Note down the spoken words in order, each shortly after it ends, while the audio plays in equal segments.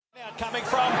Coming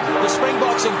from the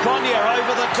Springboks and Cronje,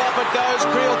 over the top it goes,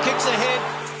 Creel kicks ahead.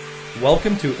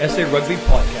 Welcome to SA Rugby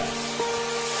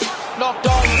Podcast. Knocked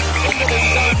on into the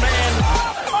zone man.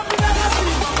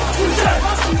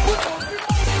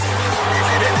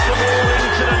 Gets the ball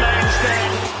into the main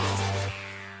stand.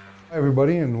 Hi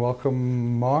everybody and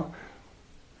welcome Mark.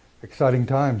 Exciting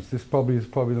times. This is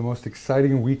probably the most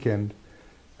exciting weekend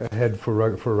ahead for a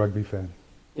rugby fan.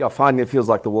 Yeah, finally it feels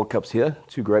like the World Cup's here.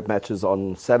 Two great matches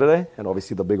on Saturday, and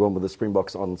obviously the big one with the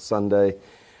Springboks on Sunday.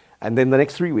 And then the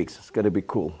next 3 weeks, it's going to be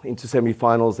cool. Into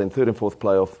semi-finals, then third and fourth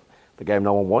playoff, the game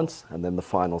no one wants, and then the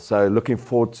final. So looking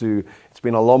forward to, it's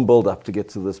been a long build-up to get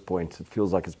to this point. It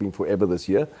feels like it's been forever this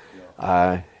year.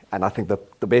 And I think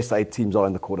that the best 8 teams are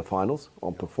in the quarterfinals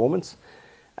on performance.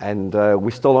 And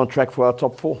we're still on track for our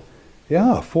top 4.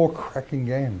 Yeah, 4 cracking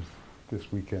games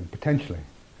this weekend, potentially.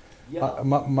 Yeah.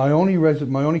 My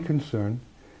only concern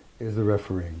is the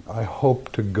refereeing. I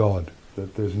hope to God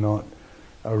that there's not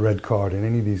a red card in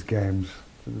any of these games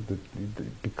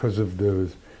because of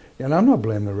those. And I'm not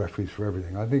blaming the referees for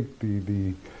everything. I think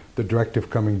the directive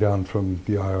coming down from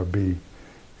the IRB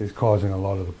is causing a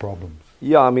lot of the problems.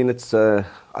 Yeah, I mean, it's. I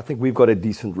think we've got a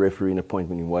decent refereeing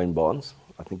appointment in Wayne Barnes.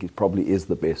 I think he probably is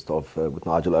the best of with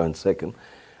Nigel Owen second,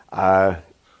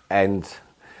 and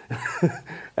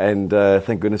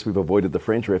thank goodness we've avoided the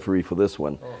French referee for this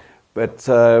one. Oh.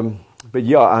 But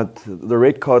yeah, the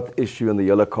red card issue and the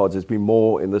yellow cards has been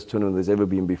more in this tournament than there's ever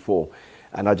been before,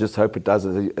 and I just hope it does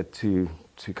to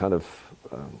kind of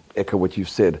echo what you've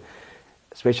said,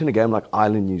 especially in a game like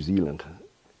Ireland New Zealand.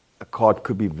 A card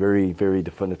could be very, very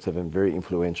definitive and very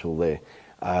influential there.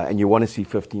 And you want to see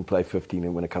 15 play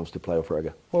 15 when it comes to playoff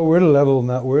rugby. Well, we're at a level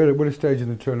now. We're at a stage in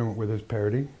the tournament where there's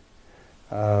parity.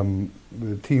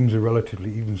 The teams are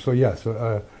relatively even. So yeah.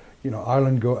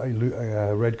 Ireland go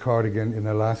a red card again in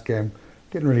their last game.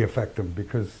 Didn't really affect them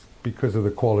because of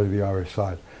the quality of the Irish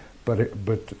side. But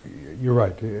you're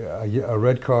right. A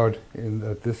red card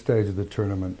at this stage of the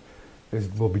tournament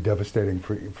will be devastating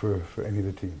for any of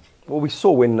the teams. Well, we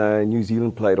saw when New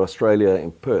Zealand played Australia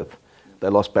in Perth. They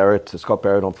lost Scott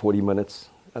Barrett on 40 minutes,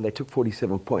 and they took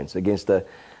 47 points against an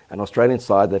Australian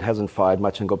side that hasn't fired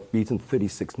much and got beaten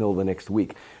 36-0 the next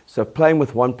week. So playing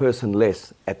with one person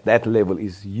less at that level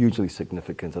is hugely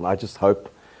significant, and I just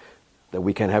hope that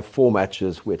we can have 4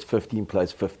 matches where it's 15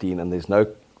 plays 15 and there's no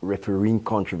refereeing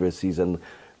controversies and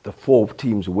the 4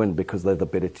 teams win because they're the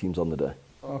better teams on the day.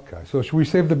 Okay, so should we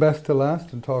save the best to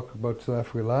last and talk about South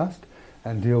Africa last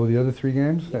and deal with the other 3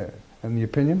 games and the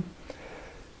opinion?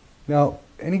 Now,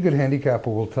 any good handicapper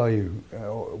will tell you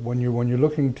when you're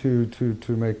looking to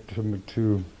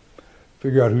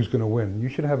figure out who's going to win, you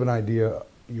should have an idea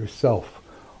yourself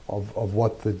of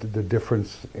what the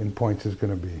difference in points is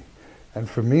going to be. And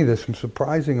for me, there's some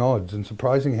surprising odds and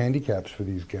surprising handicaps for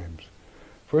these games.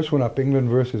 First one up, England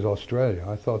versus Australia.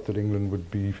 I thought that England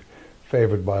would be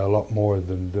favoured by a lot more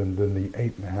than the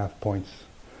 8.5 points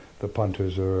the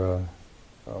punters are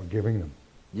giving them.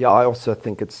 Yeah, I also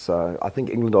think I think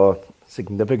England are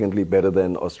significantly better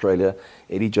than Australia.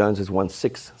 Eddie Jones has won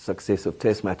 6 successive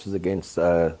test matches against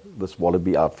this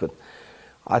Wallaby outfit.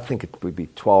 I think it would be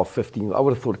 12, 15. I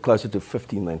would have thought closer to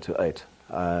 15 than to 8.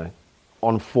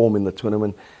 On form in the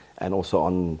tournament and also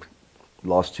on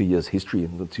last 2 years' history,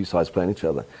 the 2 sides playing each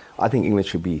other. I think England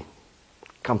should be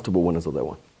comfortable winners of that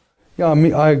one. Yeah, I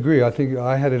mean, I agree. I think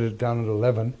I had it down at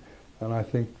 11, and I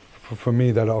think for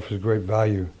me that offers great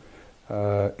value.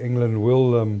 England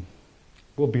will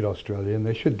beat Australia, and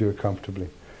they should do it comfortably.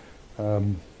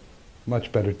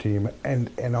 Much better team, and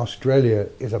Australia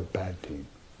is a bad team.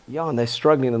 Yeah, and they're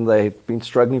struggling, and they've been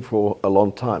struggling for a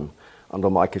long time under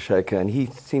Mark Keohane, and he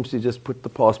seems to just put the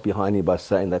past behind him by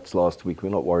saying that's last week, we're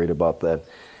not worried about that.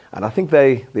 And I think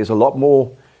there's a lot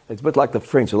more, it's a bit like the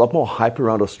French, a lot more hype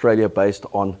around Australia based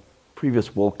on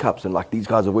previous World Cups, and like these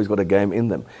guys have always got a game in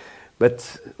them.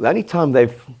 But the only time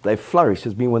they've flourished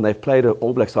has been when they've played an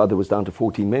All Black side that was down to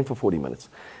 14 men for 40 minutes.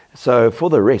 So for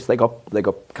the rest, they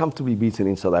got comfortably beaten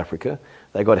in South Africa.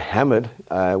 They got hammered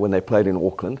when they played in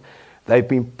Auckland. They've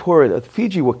been poor.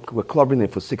 Fiji were clobbering them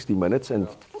for 60 minutes, and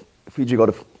Fiji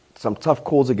got some tough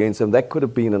calls against them. That could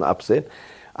have been an upset.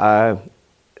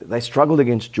 They struggled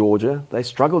against Georgia. They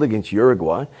struggled against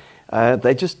Uruguay.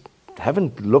 They just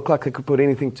haven't looked like they could put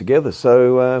anything together.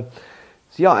 So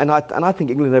yeah, and I think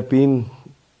England have been,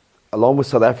 along with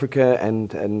South Africa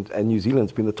and New Zealand,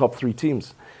 has been the top 3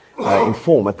 teams in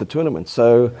form at the tournament.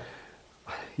 So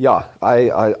yeah,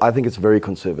 I think it's very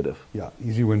conservative. Yeah,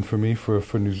 easy win for me for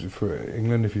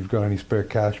England. If you've got any spare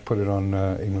cash, put it on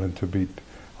England to beat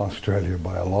Australia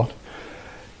by a lot.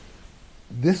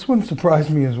 This one surprised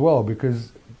me as well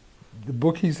because the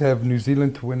bookies have New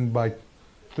Zealand to win by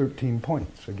 13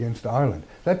 points against Ireland.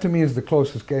 That to me is the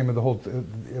closest game of the whole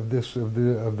of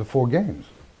the 4 games.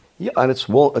 Yeah, and it's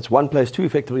one place too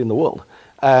effectively in the world.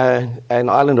 And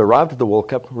Ireland arrived at the World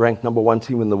Cup ranked number 1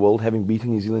 team in the world, having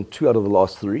beaten New Zealand 2 out of the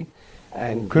last 3.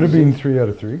 And could have been 3 out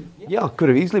of 3. Yeah, could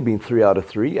have easily been 3 out of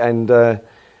 3. And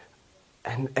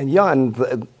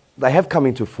they have come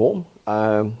into form.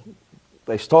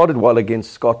 They started well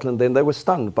against Scotland, then they were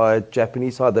stunned by a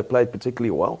Japanese side that played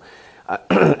particularly well.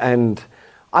 And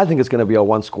I think it's going to be a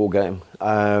one-score game.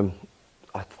 I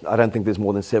don't think there's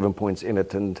more than 7 points in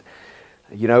it. And,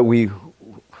 you know,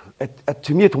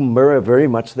 to me it will mirror very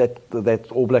much that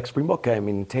All Black Springbok game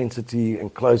in intensity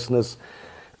and closeness.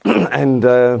 And,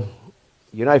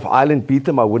 you know, if Ireland beat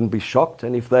them, I wouldn't be shocked.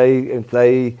 And if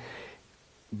they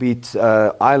beat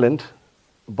Ireland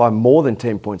by more than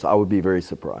 10 points, I would be very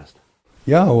surprised.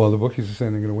 Yeah, well, the bookies are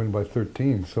saying they're going to win by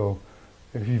 13. So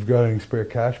if you've got any spare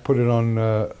cash, put it on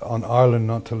Ireland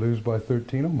not to lose by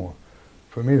 13 or more.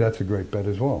 For me, that's a great bet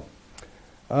as well.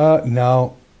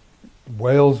 Now,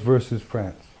 Wales versus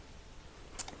France.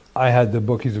 I had the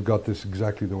bookies have got this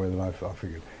exactly the way that I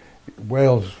figured.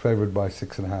 Wales favored by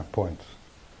 6.5 points.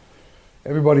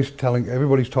 Everybody's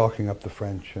talking up the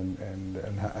French,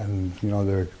 and you know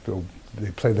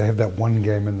they have that one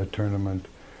game in the tournament,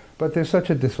 but they're such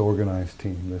a disorganized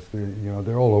team.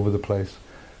 They're all over the place.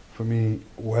 For me,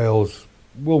 Wales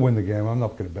will win the game. I'm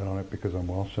not going to bet on it because I'm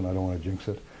Welsh and I don't want to jinx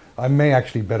it. I may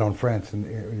actually bet on France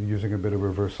using a bit of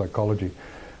reverse psychology,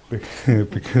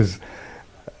 because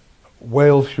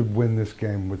Wales should win this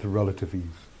game with relative ease.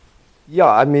 Yeah,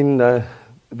 I mean, there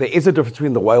is a difference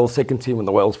between the Wales second team and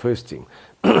the Wales first team.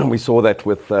 We saw that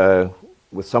with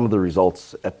some of the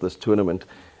results at this tournament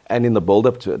and in the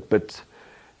build-up to it. But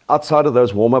outside of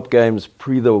those warm-up games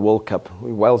pre the World Cup,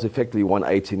 Wales effectively won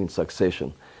 18 in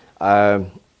succession.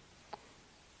 It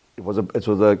was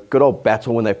a good old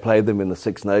battle when they played them in the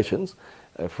Six Nations,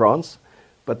 France.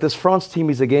 But this France team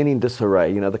is again in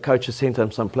disarray. You know, the coach has sent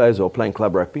him some players who are playing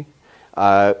club rugby.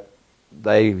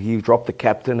 He dropped the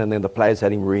captain, and then the players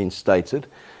had him reinstated.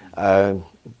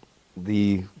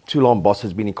 The Toulon boss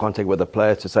has been in contact with the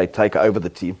players to say, take over the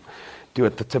team, do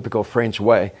it the typical French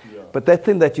way. Yeah. But that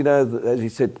thing that, you know, as you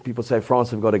said, people say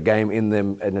France have got a game in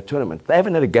them in a tournament. They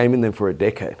haven't had a game in them for a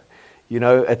decade. You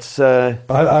know, it's... I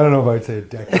don't know if I'd say a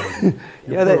decade.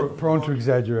 You're prone to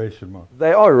exaggeration, Mark.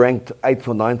 They are ranked 8th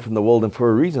or 9th in the world, and for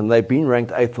a reason. They've been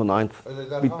ranked 8th or 9th. Are they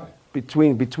that high?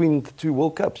 Between the 2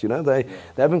 World Cups, you know. They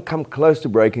haven't come close to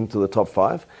breaking to the top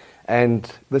 5.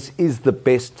 And this is the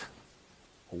best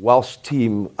Welsh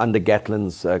team under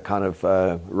Gatland's kind of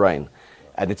reign.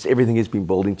 And it's everything he's been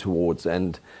building towards.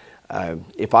 And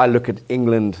if I look at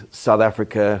England, South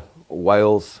Africa,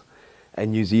 Wales,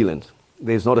 and New Zealand,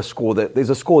 there's a score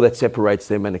that separates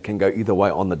them, and it can go either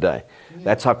way on the day.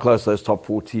 That's how close those top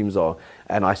 4 teams are.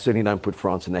 And I certainly don't put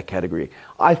France in that category.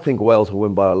 I think Wales will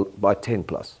win by 10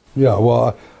 plus. Yeah,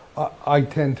 well, I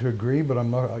tend to agree, but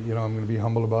I'm not. You know, I'm going to be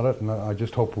humble about it, and I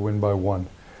just hope we win by 1.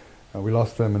 We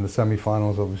lost them in the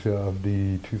semi-finals, obviously, of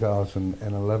the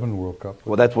 2011 World Cup.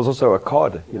 Well, that was also a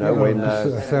card, you know, when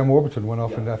Sam Warburton went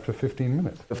off after 15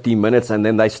 minutes. 15 minutes, and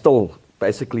then they still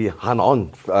basically hung on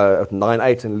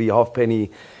 9-8, and Lee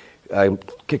Halfpenny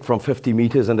kicked from 50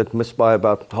 meters, and it missed by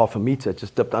about half a meter,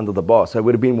 just dipped under the bar. So it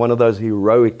would have been one of those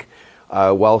heroic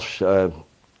Welsh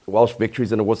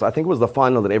victories, and I think it was the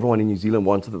final that everyone in New Zealand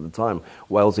wanted at the time.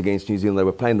 Wales against New Zealand. They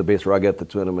were playing the best rugby at the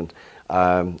tournament,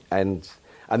 and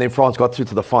then France got through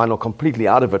to the final completely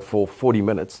out of it for 40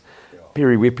 minutes. Yeah.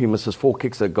 Perry Whippy misses 4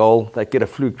 kicks a goal. They get a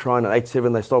fluke try, and at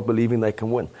 8-7 they start believing they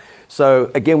can win.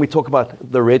 So again, we talk about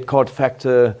the red card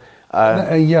factor.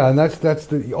 And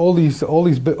that's all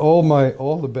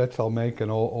the bets I'll make and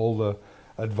all the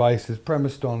advice is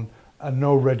premised on a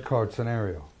no red card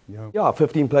scenario. You know? Yeah,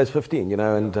 15 plays 15, you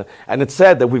know, and it's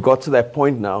sad that we've got to that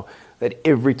point now that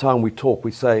every time we talk,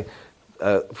 we say,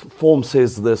 form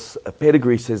says this,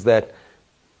 pedigree says that,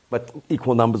 but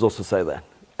equal numbers also say that.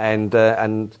 And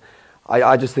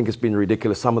I just think it's been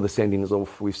ridiculous, some of the sendings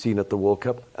off we've seen at the World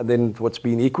Cup. And then what's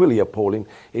been equally appalling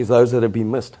is those that have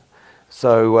been missed.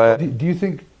 So, do you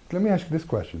think, let me ask you this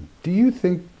question, do you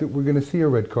think that we're going to see a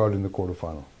red card in the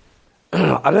quarterfinal?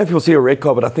 I don't know if you'll see a red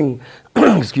card, but I think,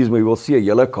 we'll see a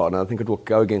yellow card, and I think it will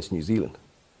go against New Zealand.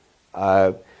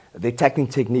 Their tackling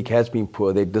technique has been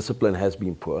poor, their discipline has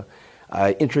been poor.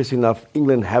 Interesting enough,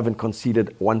 England haven't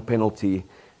conceded 1 penalty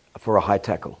for a high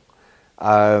tackle.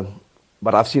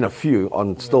 But I've seen a few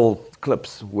on still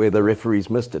clips where the referees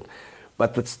missed it.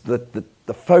 But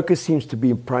the focus seems to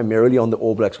be primarily on the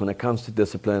All Blacks when it comes to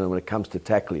discipline and when it comes to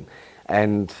tackling.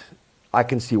 And I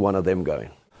can see one of them going.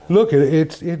 Look,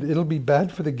 it'll be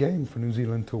bad for the game for New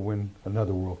Zealand to win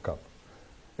another World Cup.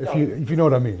 If you know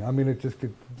what I mean. I mean, it just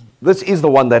could. This is the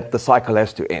one that the cycle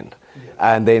has to end.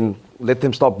 And then let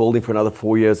them stop building for another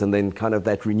 4 years and then kind of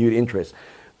that renewed interest.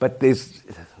 But there's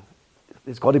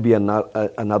got to be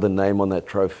another name on that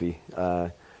trophy.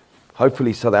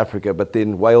 Hopefully South Africa, but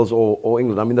then Wales or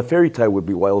England. I mean, the fairy tale would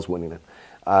be Wales winning it.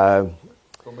 Don't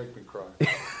make me cry.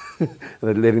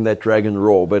 Letting that dragon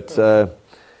roar. But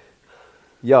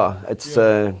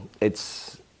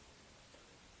it's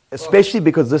especially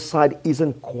because this side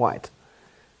isn't quite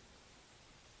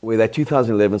where that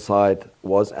 2011 side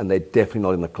was, and they're definitely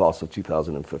not in the class of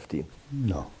 2015.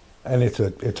 No, and it's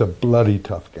a bloody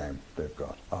tough game they've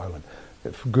got, Ireland.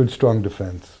 It's good, strong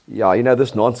defence. Yeah, you know,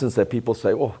 this nonsense that people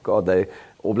say, oh, God,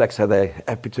 All Blacks say they're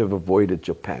happy to have avoided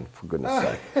Japan, for goodness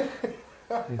sake.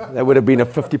 That would have been a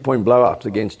 50-point blowout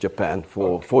against Japan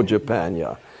for Japan,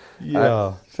 yeah.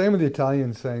 Yeah, same with the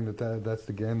Italians saying that's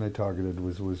the game they targeted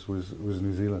was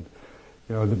New Zealand.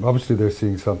 You know, obviously they're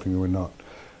seeing something we're not.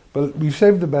 But we've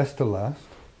saved the best to last.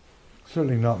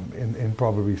 Certainly not in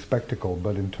probably spectacle,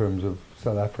 but in terms of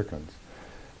South Africans.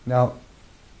 Now,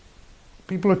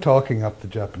 people are talking up the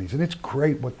Japanese, and it's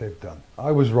great what they've done.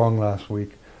 I was wrong last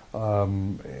week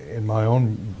in my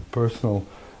own personal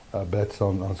bets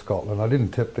on Scotland. I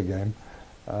didn't tip the game.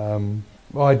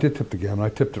 Well, I did tip the game, and I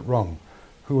tipped it wrong.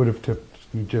 Who would have tipped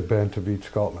Japan to beat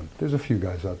Scotland? There's a few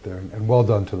guys out there, and well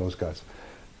done to those guys.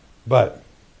 But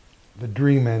the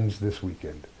dream ends this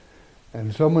weekend.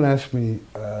 And someone asked me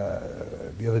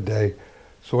the other day,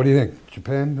 so what do you think?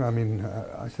 Japan? I mean,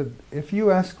 I said, if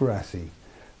you ask Rassi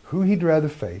who he'd rather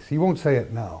face, he won't say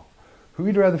it now, who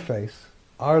he'd rather face,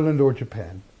 Ireland or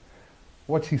Japan,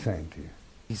 what's he saying to you?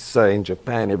 He's saying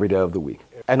Japan every day of the week.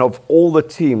 And of all the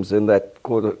teams in that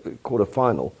quarter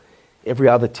final, every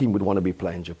other team would want to be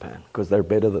playing Japan because they're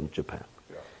better than Japan.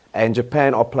 Yeah. And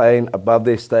Japan are playing above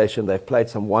their station. They've played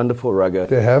some wonderful rugby.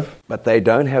 They have. But they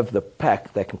don't have the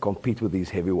pack that can compete with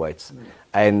these heavyweights.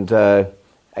 And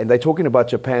they're talking about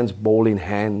Japan's ball in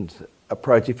hand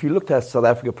approach. If you looked at how South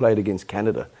Africa played against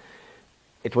Canada,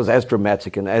 it was as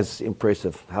dramatic and as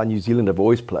impressive how New Zealand have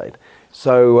always played.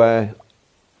 So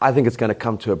I think it's going to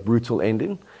come to a brutal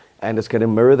ending, and it's going to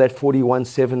mirror that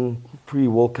 41-7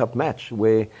 pre-World Cup match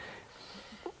where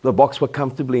the Boks were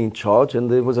comfortably in charge and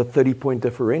there was a 30-point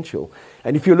differential.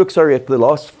 And if you look, at the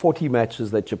last 40 matches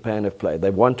that Japan have played,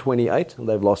 they've won 28 and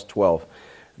they've lost 12.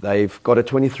 They've got a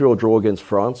 23-all draw against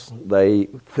France. They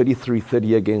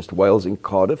 33-30 against Wales in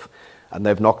Cardiff, and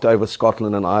they've knocked over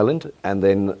Scotland and Ireland. And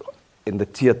then in the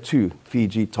Tier 2,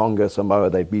 Fiji, Tonga, Samoa,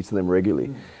 they've beaten them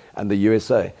regularly, and the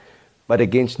USA. But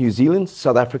against New Zealand,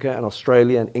 South Africa, and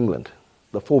Australia and England,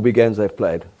 the 4 big games they've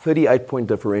played, 38-point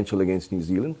differential against New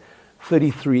Zealand,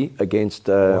 33 against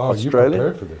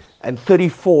Australia, and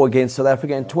 34 against South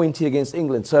Africa, and 20 against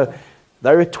England. So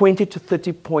they're a 20 to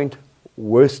 30-point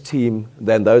worse team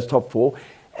than those top 4.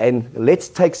 And let's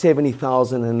take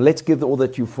 70,000 and let's give all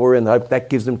that euphoria and hope that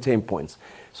gives them 10 points.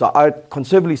 So I'd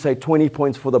conservatively say 20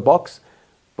 points for the Boks,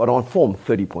 but on form,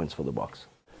 30 points for the Boks.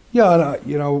 Yeah,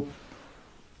 and,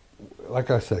 like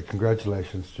I said,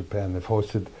 congratulations, Japan. They've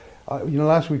hosted.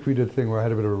 Last week we did a thing where I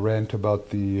had a bit of a rant about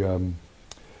the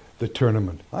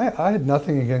tournament. I had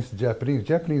nothing against the Japanese.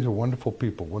 Japanese are wonderful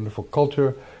people, wonderful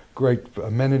culture, great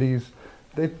amenities.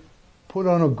 They put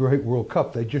on a great World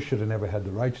Cup. They just should have never had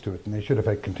the rights to it, and they should have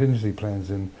had contingency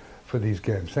plans in for these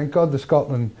games. Thank God the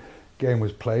Scotland game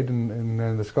was played,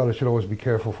 and the Scottish should always be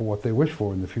careful for what they wish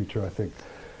for in the future, I think.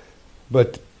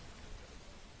 But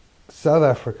South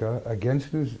Africa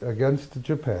against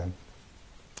Japan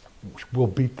will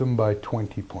beat them by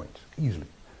 20 points, easily.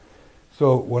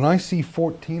 So when I see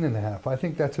 14.5, I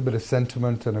think that's a bit of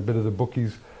sentiment and a bit of the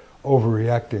bookies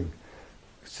overreacting.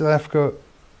 South Africa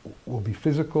will be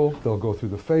physical. They'll go through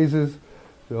the phases.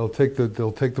 They'll take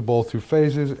the ball through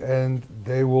phases, and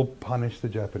they will punish the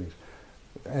Japanese.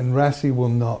 And Rassi will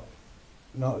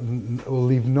will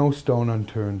leave no stone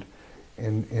unturned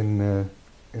in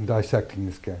dissecting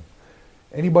this game.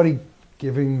 Anybody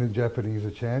giving the Japanese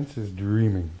a chance is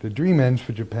dreaming. The dream ends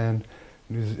for Japan.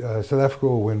 South Africa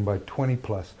will win by 20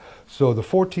 plus. So the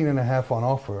 14.5 on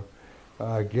offer,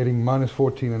 getting minus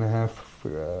 14.5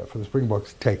 for the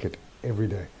Springboks, take it every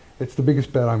day. It's the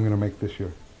biggest bet I'm going to make this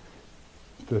year,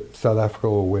 that South Africa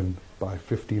will win by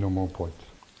 15 or more points.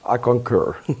 I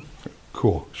concur.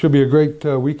 Cool. Should be a great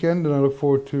weekend, and I look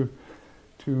forward to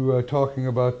talking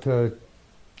about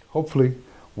hopefully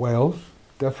Wales,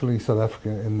 definitely South Africa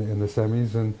in the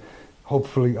semis, and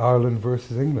hopefully Ireland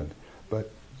versus England. But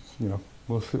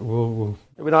we'll see. We'll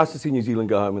It'd be nice to see New Zealand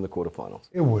go home in the quarterfinals.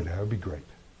 It would. That would be great.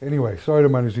 Anyway, sorry to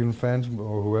my New Zealand fans,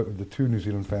 or whoever, the 2 New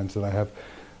Zealand fans that I have,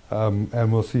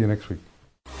 and we'll see you next week.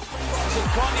 Over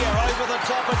the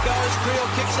top it goes, Creel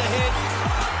kicks ahead,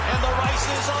 and the race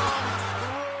is on.